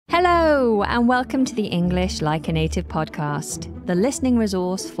Hello, and welcome to the English Like a Native podcast, the listening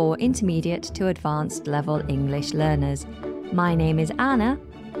resource for intermediate to advanced level English learners. My name is Anna.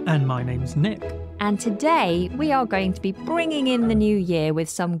 And my name's Nick. And today we are going to be bringing in the new year with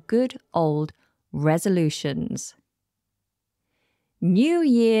some good old resolutions. New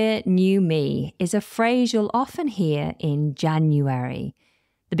year, new me is a phrase you'll often hear in January.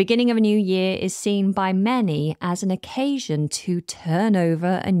 The beginning of a new year is seen by many as an occasion to turn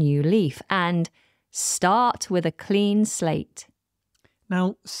over a new leaf and start with a clean slate.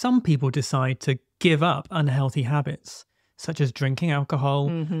 Now, some people decide to give up unhealthy habits, such as drinking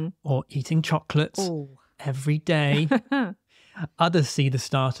alcohol or eating chocolates every day. Others see the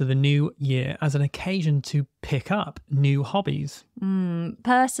start of the new year as an occasion to pick up new hobbies.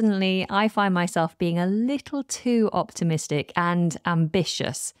 Personally, I find myself being a little too optimistic and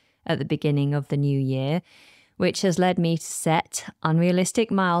ambitious at the beginning of the new year, which has led me to set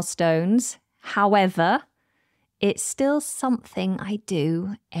unrealistic milestones. However, it's still something I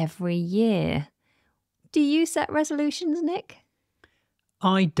do every year. Do you set resolutions, Nick?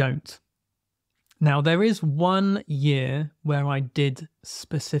 I don't. Now, there is 1 year where I did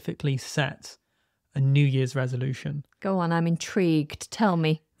specifically set a New Year's resolution. Go on, I'm intrigued. Tell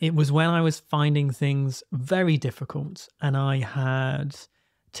me. It was when I was finding things very difficult and I had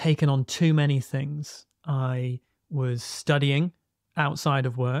taken on too many things. I was studying outside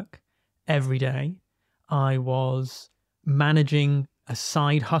of work every day. I was managing a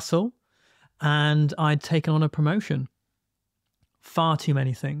side hustle and I'd taken on a promotion. Far too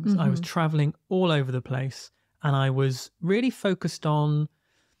many things. I was traveling all over the place and I was really focused on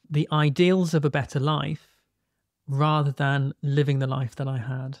the ideals of a better life rather than living the life that I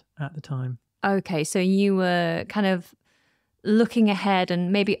had at the time. Okay, so you were kind of looking ahead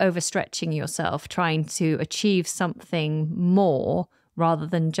and maybe overstretching yourself, trying to achieve something more rather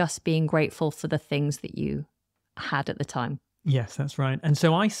than just being grateful for the things that you had at the time. Yes, that's right. And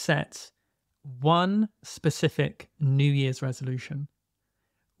so I set one specific New Year's resolution,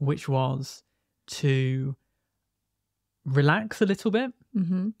 which was to relax a little bit,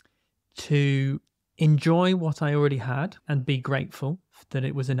 to enjoy what I already had and be grateful that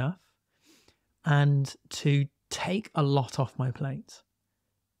it was enough, and to take a lot off my plate.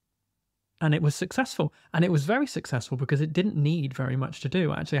 And it was successful. And it was very successful because it didn't need very much to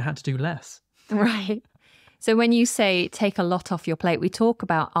do. Actually, I had to do less. Right. So when you say take a lot off your plate, we talk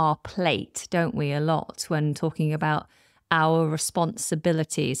about our plate, don't we, a lot when talking about our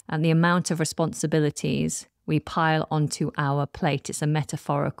responsibilities and the amount of responsibilities we pile onto our plate. It's a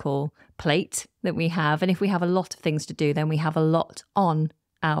metaphorical plate that we have. And if we have a lot of things to do, then we have a lot on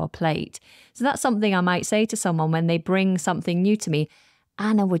our plate. So that's something I might say to someone when they bring something new to me.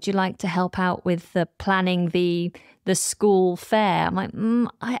 Anna, would you like to help out with planning the school fair? I'm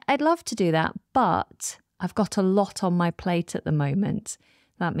like, I'd love to do that, but I've got a lot on my plate at the moment.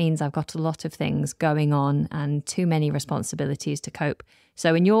 That means I've got a lot of things going on and too many responsibilities to cope.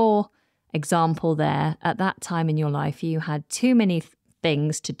 So in your example there, at that time in your life, you had too many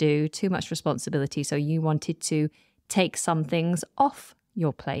things to do, too much responsibility. So you wanted to take some things off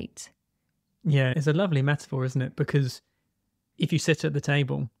your plate. Yeah, it's a lovely metaphor, isn't it? Because if you sit at the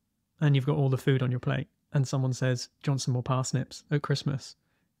table and you've got all the food on your plate and someone says, "Do you want some more parsnips at Christmas?"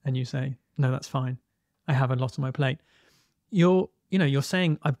 And you say, "No, that's fine. I have a lot on my plate." You're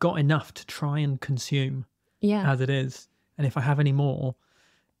saying I've got enough to try and consume as it is. And if I have any more,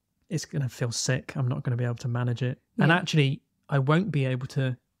 it's going to feel sick. I'm not going to be able to manage it. Yeah. And actually, I won't be able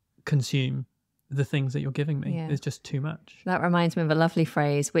to consume the things that you're giving me. Yeah. It's just too much. That reminds me of a lovely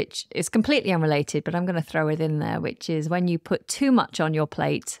phrase, which is completely unrelated, but I'm going to throw it in there, which is when you put too much on your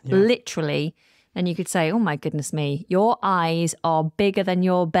plate, literally, then you could say, "Oh my goodness me, your eyes are bigger than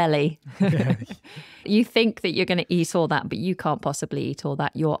your belly." Yeah. You think that you're going to eat all that, but you can't possibly eat all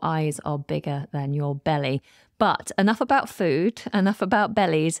that. Your eyes are bigger than your belly. But enough about food, enough about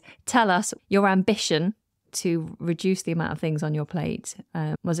bellies. Tell us your ambition to reduce the amount of things on your plate.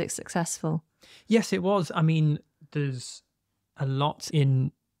 Was it successful? Yes, it was. I mean, there's a lot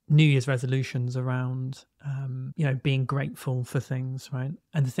in New Year's resolutions around, being grateful for things, right?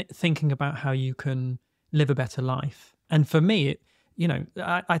 And thinking about how you can live a better life. And for me,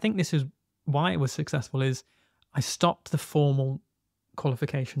 I think this is why it was successful is I stopped the formal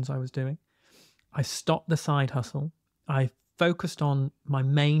qualifications I was doing. I stopped the side hustle. I focused on my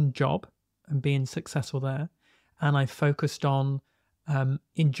main job and being successful there. And I focused on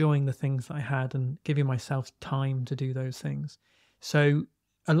enjoying the things that I had and giving myself time to do those things. So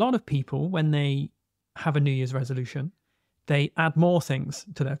a lot of people, when they have a New Year's resolution, they add more things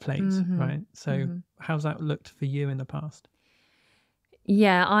to their plate, right? So how's that looked for you in the past?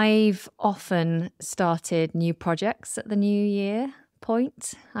 Yeah, I've often started new projects at the new year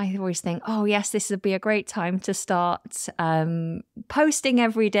point. I always think, oh, yes, this would be a great time to start posting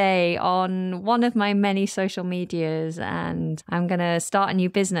every day on one of my many social medias, and I'm going to start a new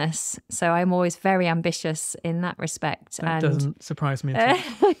business. So I'm always very ambitious in that respect. That doesn't surprise me at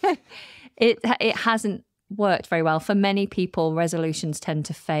all. It hasn't worked very well. For many people, resolutions tend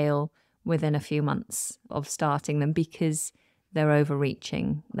to fail within a few months of starting them because they're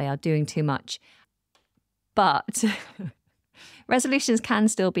overreaching. They are doing too much. But resolutions can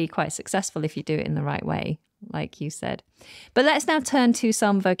still be quite successful if you do it in the right way, like you said. But let's now turn to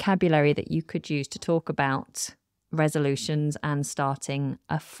some vocabulary that you could use to talk about resolutions and starting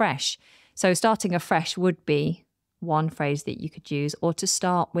afresh. So starting afresh would be one phrase that you could use, or to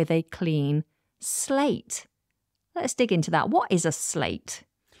start with a clean slate. Let's dig into that. What is a slate?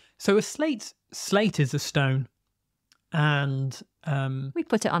 So a slate is a stone. And we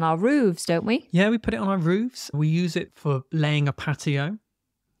put it on our roofs, don't we? Yeah, we put it on our roofs. We use it for laying a patio,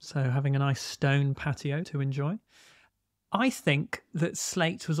 so having a nice stone patio to enjoy. I think that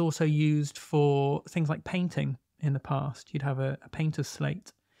slate was also used for things like painting in the past. You'd have a painter's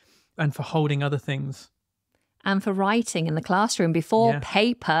slate, and for holding other things. And for writing in the classroom. Before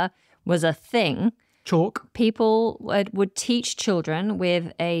paper was a thing, chalk. People would teach children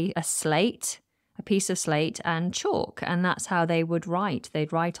with a slate, a piece of slate and chalk, and that's how they would write.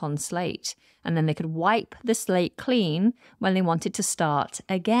 They'd write on slate, and then they could wipe the slate clean when they wanted to start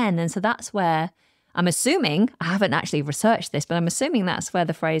again. And so that's where, I'm assuming, I haven't actually researched this, but I'm assuming that's where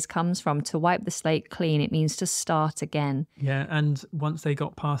the phrase comes from. To wipe the slate clean, it means to start again. Yeah, and once they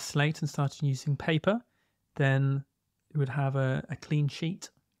got past slate and started using paper, then it would have a clean sheet.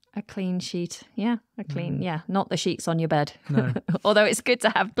 A clean sheet. Yeah, a clean, not the sheets on your bed. No. Although it's good to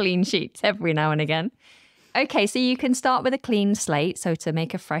have clean sheets every now and again. Okay, so you can start with a clean slate, so to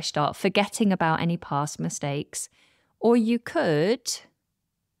make a fresh start, forgetting about any past mistakes. Or you could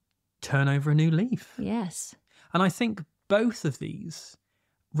turn over a new leaf. Yes. And I think both of these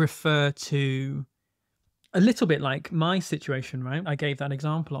refer to a little bit like my situation, right? I gave that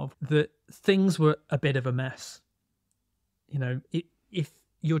example of that things were a bit of a mess. You know, if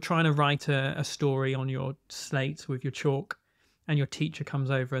you're trying to write a story on your slate with your chalk and your teacher comes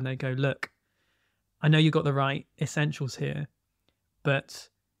over and they go, look, I know you got the right essentials here, but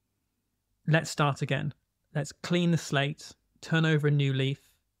let's start again. Let's clean the slate, turn over a new leaf,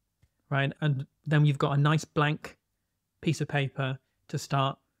 right? And then you've got a nice blank piece of paper to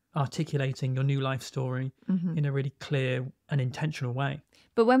start articulating your new life story in a really clear and intentional way.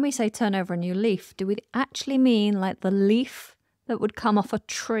 But when we say turn over a new leaf, do we actually mean like the leaf that would come off a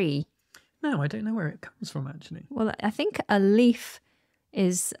tree? No, I don't know where it comes from, actually. Well, I think a leaf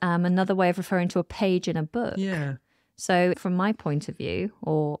is another way of referring to a page in a book. Yeah. So from my point of view,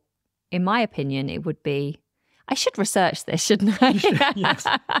 or in my opinion, it would be, I should research this, shouldn't I? Yes.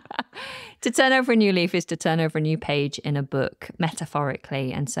 To turn over a new leaf is to turn over a new page in a book,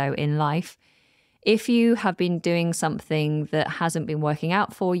 metaphorically. And so in life, if you have been doing something that hasn't been working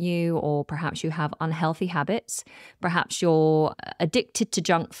out for you, or perhaps you have unhealthy habits, perhaps you're addicted to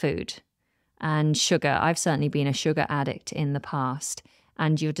junk food and sugar. I've certainly been a sugar addict in the past.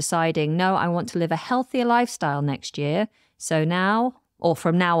 And you're deciding, no, I want to live a healthier lifestyle next year. So now, or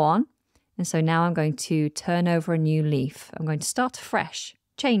from now on, and so now I'm going to turn over a new leaf. I'm going to start afresh,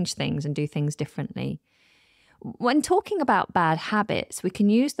 change things and do things differently. When talking about bad habits, we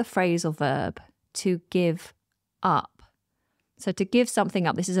can use the phrasal verb to give up. So to give something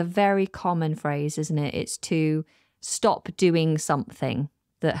up, this is a very common phrase, isn't it? It's to stop doing something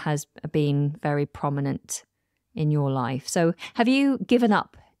that has been very prominent in your life. So have you given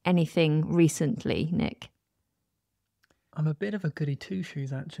up anything recently, Nick? I'm a bit of a goody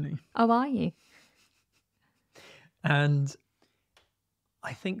two-shoes, actually. Oh, are you? And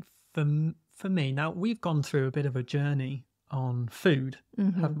I think for me, now we've gone through a bit of a journey on food,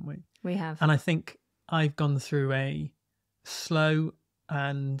 haven't we? We have. And I think I've gone through a slow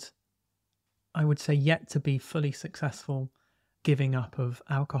and I would say yet to be fully successful giving up of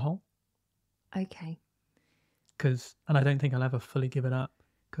alcohol. Okay. And I don't think I'll ever fully give it up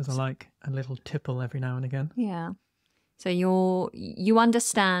because I like a little tipple every now and again. Yeah. So you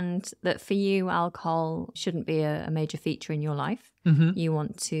understand that for you, alcohol shouldn't be a major feature in your life. Mm-hmm. You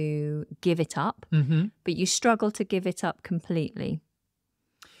want to give it up, but you struggle to give it up completely.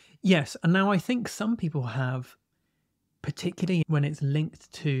 Yes. And now I think some people have, particularly when it's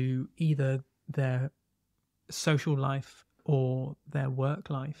linked to either their social life or their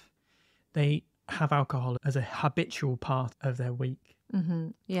work life, they have alcohol as a habitual part of their week.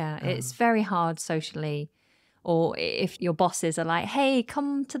 Yeah, it's very hard socially Or if your bosses are like, hey,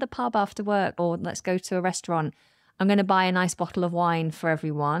 come to the pub after work, or let's go to a restaurant. I'm going to buy a nice bottle of wine for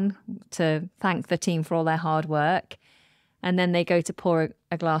everyone to thank the team for all their hard work. And then they go to pour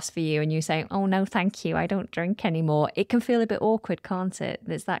a glass for you and you say, oh, no, thank you, I don't drink anymore. It can feel a bit awkward, can't it?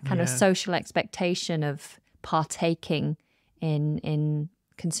 There's that kind of social expectation of partaking in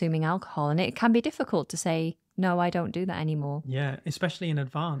consuming alcohol. And it can be difficult to say, no, I don't do that anymore. Yeah, especially in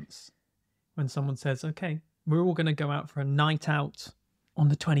advance when someone says, okay, we're all going to go out for a night out on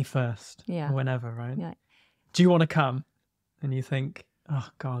the 21st or whenever, right? Yeah. Do you want to come? And you think, oh,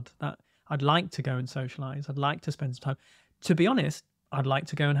 God, that I'd like to go and socialize. I'd like to spend some time. To be honest, I'd like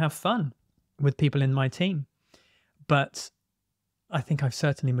to go and have fun with people in my team. But I think I've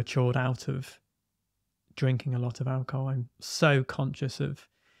certainly matured out of drinking a lot of alcohol. I'm so conscious of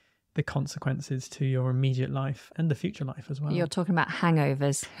the consequences to your immediate life and the future life as well. You're talking about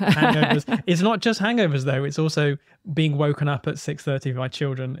hangovers. Hangovers. It's not just hangovers, though. It's also being woken up at 6:30 by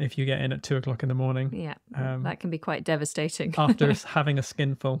children if you get in at 2 o'clock in the morning. Yeah, that can be quite devastating. After having a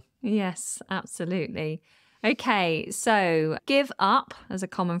skinful. Yes, absolutely. Okay, so give up as a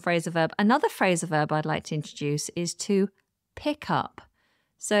common phrasal verb. Another phrasal verb I'd like to introduce is to pick up.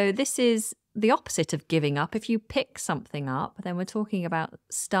 So this is the opposite of giving up. If you pick something up, then we're talking about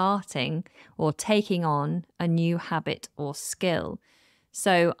starting or taking on a new habit or skill.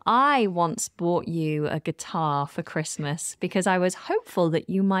 So I once bought you a guitar for Christmas because I was hopeful that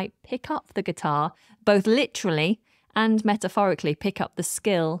you might pick up the guitar, both literally and metaphorically pick up the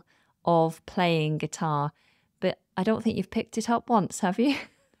skill of playing guitar. But I don't think you've picked it up once, have you?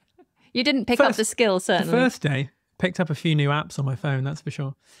 You didn't pick up the skill, certainly. The first day, picked up a few new apps on my phone, that's for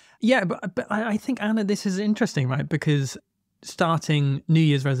sure. Yeah, but I think, Anna, this is interesting, right? Because starting New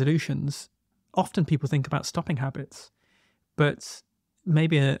Year's resolutions, often people think about stopping habits, but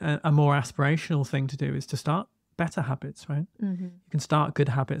maybe a more aspirational thing to do is to start better habits, right? Mm-hmm. You can start good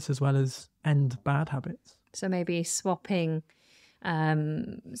habits as well as end bad habits. So maybe swapping,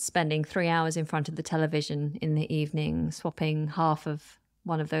 spending 3 hours in front of the television in the evening, swapping half of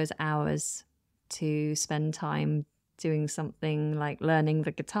one of those hours to spend time doing something like learning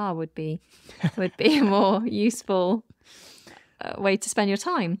the guitar would be a more useful way to spend your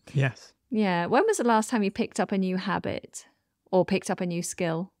time. Yes. Yeah. When was the last time you picked up a new habit or picked up a new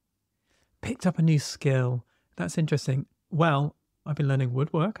skill? Picked up a new skill. That's interesting. Well, I've been learning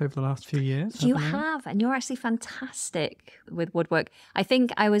woodwork over the last few years. You have, and you're actually fantastic with woodwork. I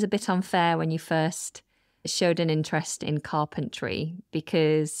think I was a bit unfair when you first showed an interest in carpentry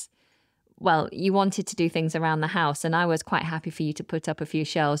because, well, you wanted to do things around the house, and I was quite happy for you to put up a few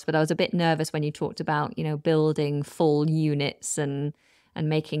shelves, but I was a bit nervous when you talked about, building full units and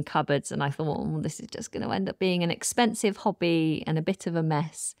making cupboards, and I thought, well, this is just going to end up being an expensive hobby and a bit of a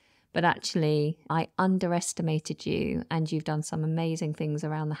mess. But actually, I underestimated you, and you've done some amazing things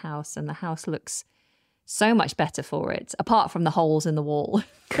around the house, and the house looks so much better for it, apart from the holes in the wall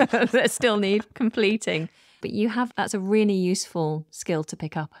that still need completing. But that's a really useful skill to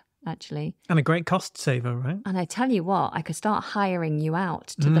pick up, actually. And a great cost saver, right? And I tell you what, I could start hiring you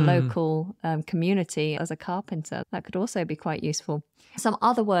out to the local community as a carpenter. That could also be quite useful. Some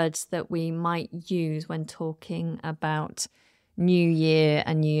other words that we might use when talking about New Year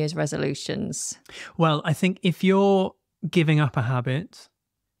and New Year's resolutions. Well, I think if you're giving up a habit,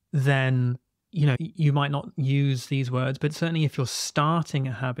 then, you might not use these words, but certainly if you're starting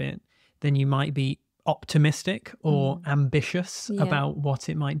a habit, then you might be optimistic or ambitious about what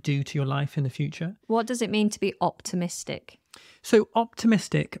it might do to your life in the future. What does it mean to be optimistic? So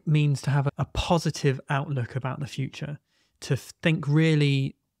optimistic means to have a positive outlook about the future, to think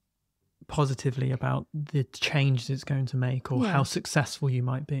really positively about the changes it's going to make or how successful you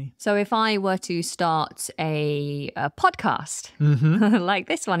might be. So if I were to start a podcast like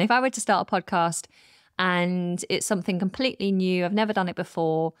this one, if I were to start a podcast and it's something completely new, I've never done it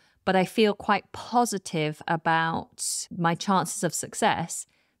before, but I feel quite positive about my chances of success,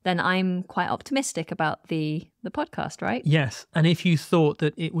 then I'm quite optimistic about the podcast, right? Yes. And if you thought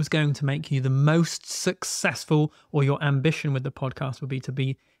that it was going to make you the most successful, or your ambition with the podcast would be to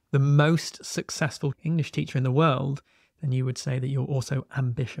be the most successful English teacher in the world, then you would say that you're also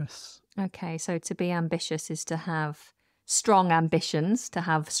ambitious. Okay, so to be ambitious is to have strong ambitions, to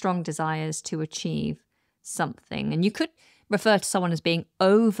have strong desires to achieve something. And you could refer to someone as being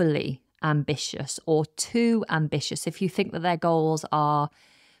overly ambitious or too ambitious if you think that their goals are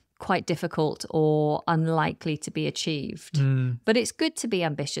quite difficult or unlikely to be achieved. But it's good to be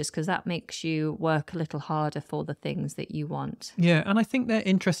ambitious because that makes you work a little harder for the things that you want. Yeah, and I think they're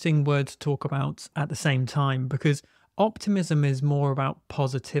interesting words to talk about at the same time, because optimism is more about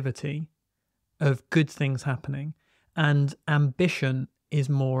positivity of good things happening. And ambition is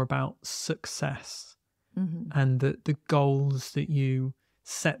more about success, and the goals that you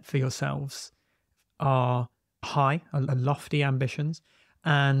set for yourselves are high, are lofty ambitions,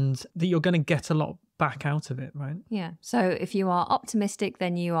 and that you're going to get a lot back out of it, right? Yeah. So if you are optimistic,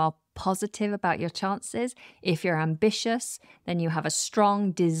 then you are positive about your chances. If you're ambitious, then you have a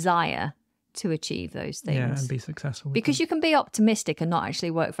strong desire to achieve those things. Yeah, and be successful. Because you can be optimistic and not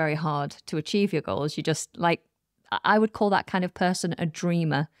actually work very hard to achieve your goals. You just, like, I would call that kind of person a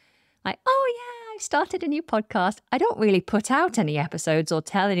dreamer. Like, oh yeah, I started a new podcast. I don't really put out any episodes or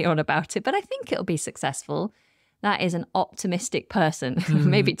tell anyone about it, but I think it'll be successful. That is an optimistic person,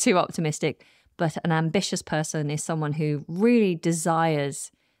 maybe too optimistic. But an ambitious person is someone who really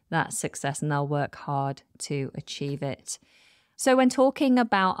desires that success and they'll work hard to achieve it. So when talking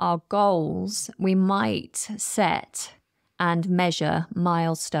about our goals, we might set and measure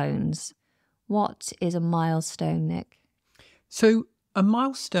milestones. What is a milestone, Nick? So a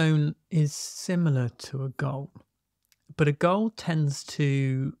milestone is similar to a goal, but a goal tends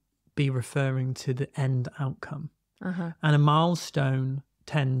to be referring to the end outcome. And a milestone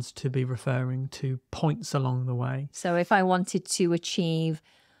tends to be referring to points along the way. So if I wanted to achieve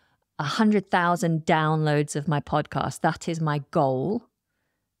 100,000 downloads of my podcast, that is my goal.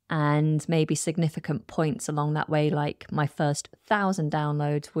 And maybe significant points along that way, like my first 1,000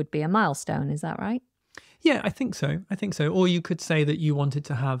 downloads would be a milestone. Is that right? Yeah, I think so. Or you could say that you wanted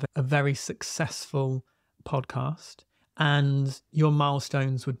to have a very successful podcast and your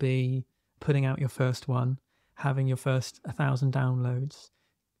milestones would be putting out your first one, having your first 1,000 downloads,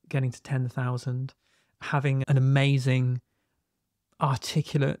 getting to 10,000, having an amazing,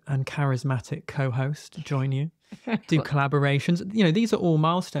 articulate and charismatic co-host join you, do collaborations. You know, these are all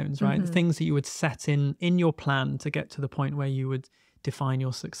milestones, right? Things that you would set in your plan to get to the point where you would define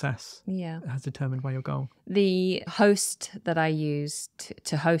your success. Yeah. As determined by your goal. The host that I use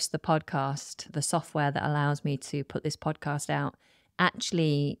to host the podcast, the software that allows me to put this podcast out,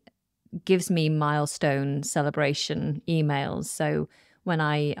 actually gives me milestone celebration emails. So when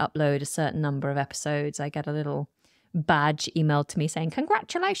I upload a certain number of episodes, I get a little badge emailed to me saying,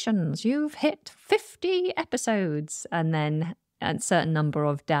 congratulations, you've hit 50 episodes. And then a certain number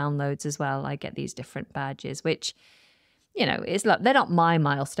of downloads as well. I get these different badges, which, you know, it's like, they're not my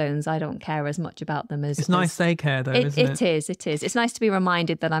milestones. I don't care as much about them as... It's nice they care though, isn't it? It is. It's nice to be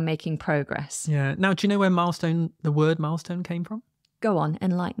reminded that I'm making progress. Yeah. Now, do you know where the word milestone came from? Go on,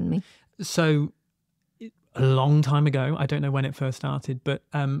 enlighten me. So a long time ago, I don't know when it first started, but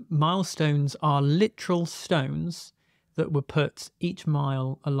milestones are literal stones that were put each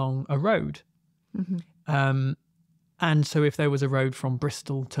mile along a road. And so if there was a road from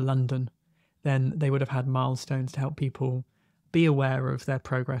Bristol to London, then they would have had milestones to help people be aware of their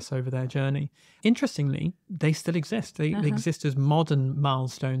progress over their journey. Interestingly, they still exist. They exist as modern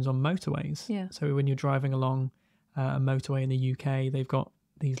milestones on motorways. Yeah. So when you're driving along a motorway in the UK, they've got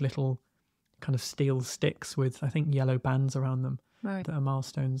these little kind of steel sticks with, I think, yellow bands around them that are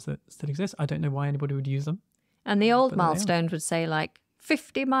milestones that still exist. I don't know why anybody would use them. And the old milestones would say like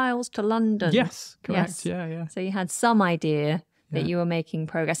 50 miles to London. Yes, correct. Yes. Yeah. So you had some idea that you were making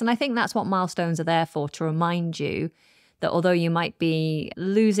progress. And I think that's what milestones are there for, to remind you that although you might be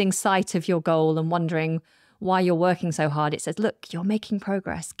losing sight of your goal and wondering why you're working so hard, it says, look, you're making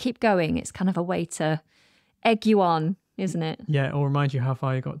progress. Keep going. It's kind of a way to egg you on, isn't it? Yeah, or remind you how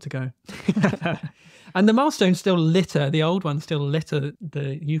far you got to go. And the milestones still litter, the old ones still litter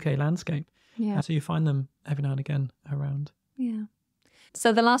the UK landscape. Yeah. So you find them every now and again around. Yeah.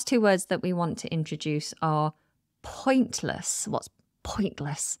 So the last two words that we want to introduce are pointless. What's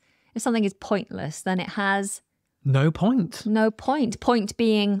pointless? If something is pointless, then it has... no point. No point. Point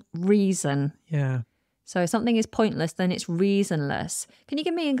being reason. Yeah. So if something is pointless, then it's reasonless. Can you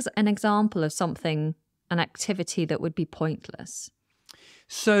give me an example of something, an activity that would be pointless?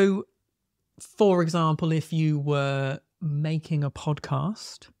 So, for example, if you were making a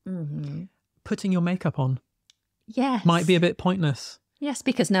podcast, putting your makeup on might be a bit pointless. Yes,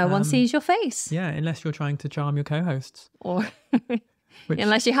 because no one sees your face. Yeah, unless you're trying to charm your co-hosts. Or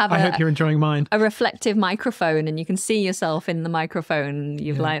unless you have I hope you're enjoying mine. A reflective microphone and you can see yourself in the microphone.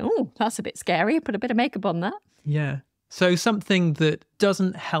 You're like, oh, that's a bit scary. Put a bit of makeup on that. Yeah. So something that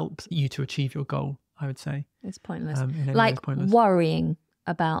doesn't help you to achieve your goal, I would say. It's pointless. Like worrying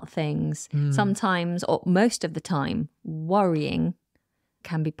about things. Sometimes, or most of the time, worrying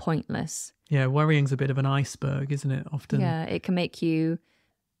can be pointless. Yeah, worrying's a bit of an iceberg, isn't it? Often. Yeah, it can make you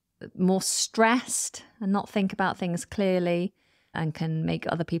more stressed and not think about things clearly, and can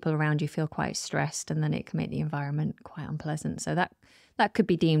make other people around you feel quite stressed, and then it can make the environment quite unpleasant. So that That could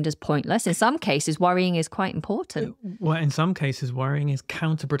be deemed as pointless. In some cases, worrying is quite important. Well, in some cases, worrying is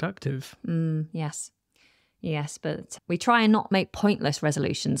counterproductive. Yes. Yes, but we try and not make pointless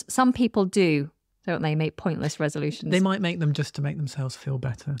resolutions. Some people do, don't they, make pointless resolutions? They might make them just to make themselves feel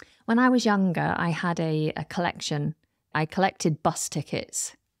better. When I was younger, I had a collection. I collected bus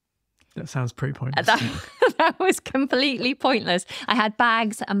tickets. That sounds pretty pointless. That was completely pointless. I had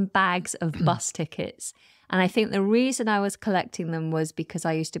bags and bags of bus tickets. And I think the reason I was collecting them was because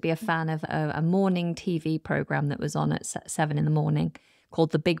I used to be a fan of a morning TV program that was on at 7 in the morning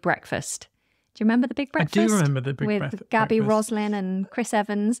called The Big Breakfast. Do you remember The Big Breakfast? I do remember The Big Breakfast. With Gabby Roslin and Chris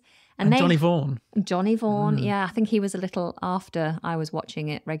Evans. And Johnny Vaughan. Johnny Vaughan, yeah. I think he was a little after I was watching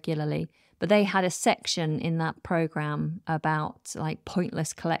it regularly. But they had a section in that program about like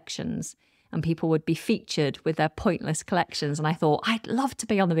pointless collections. And people would be featured with their pointless collections. And I thought, I'd love to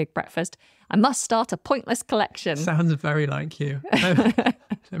be on The Big Breakfast. I must start a pointless collection. Sounds very like you. Let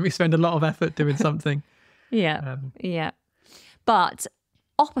me spend a lot of effort doing something. Yeah, yeah. But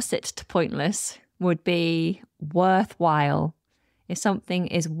opposite to pointless would be worthwhile. If something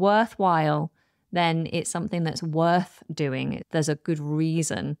is worthwhile, then it's something that's worth doing. There's a good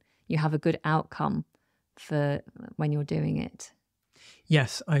reason. You have a good outcome for when you're doing it.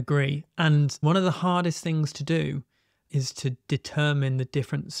 Yes, I agree. And one of the hardest things to do is to determine the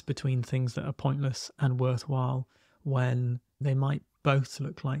difference between things that are pointless and worthwhile when they might both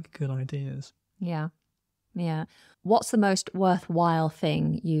look like good ideas. Yeah. Yeah. What's the most worthwhile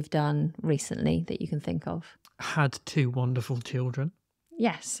thing you've done recently that you can think of? Had 2 wonderful children.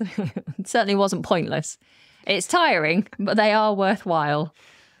 Yes. It certainly wasn't pointless. It's tiring, but they are worthwhile.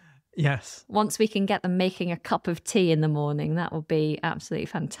 Yes. Once we can get them making a cup of tea in the morning, that will be absolutely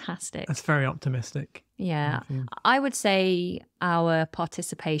fantastic. That's very optimistic. Yeah. I would say our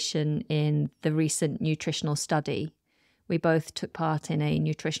participation in the recent nutritional study. We both took part in a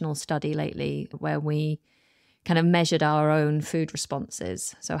nutritional study lately where we kind of measured our own food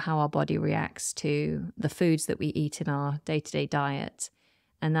responses. So how our body reacts to the foods that we eat in our day-to-day diet.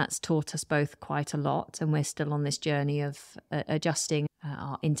 And that's taught us both quite a lot. And we're still on this journey of adjusting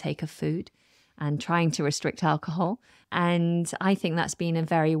our intake of food and trying to restrict alcohol. And I think that's been a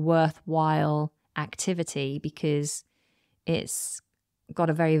very worthwhile activity because it's got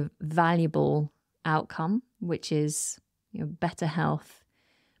a very valuable outcome, which is better health,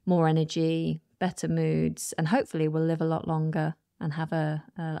 more energy, better moods, and hopefully we'll live a lot longer and have a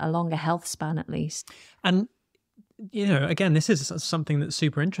longer health span at least. And again, this is something that's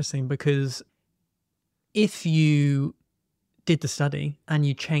super interesting because if you did the study and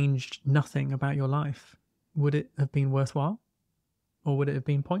you changed nothing about your life, would it have been worthwhile or would it have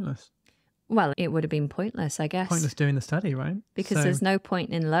been pointless? Well, it would have been pointless, I guess. Pointless doing the study, right? Because there's no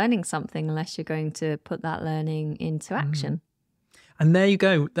point in learning something unless you're going to put that learning into action. And there you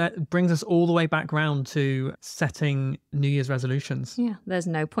go. That brings us all the way back round to setting New Year's resolutions. Yeah, there's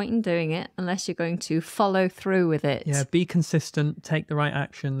no point in doing it unless you're going to follow through with it. Yeah, be consistent, take the right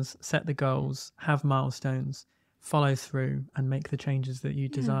actions, set the goals, have milestones, follow through and make the changes that you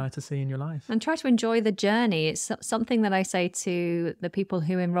desire to see in your life. And try to enjoy the journey. It's something that I say to the people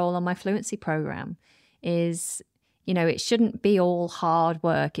who enroll on my fluency program is, it shouldn't be all hard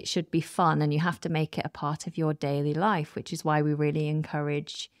work. It should be fun and you have to make it a part of your daily life, which is why we really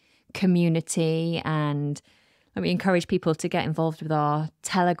encourage community and we encourage people to get involved with our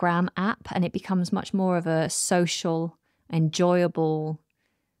Telegram app and it becomes much more of a social, enjoyable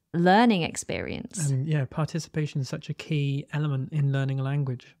learning experience. And participation is such a key element in learning a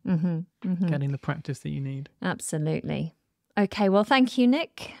language, getting the practice that you need. Absolutely. Okay, well, thank you,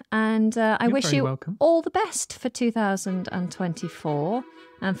 Nick. And I wish you all the best for 2024.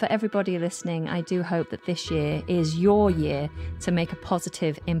 And for everybody listening, I do hope that this year is your year to make a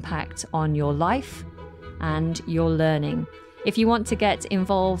positive impact on your life and your learning. If you want to get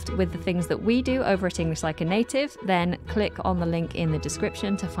involved with the things that we do over at English Like a Native, then click on the link in the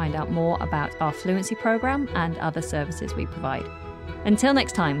description to find out more about our fluency program and other services we provide. Until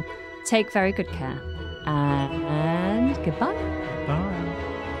next time, take very good care and goodbye.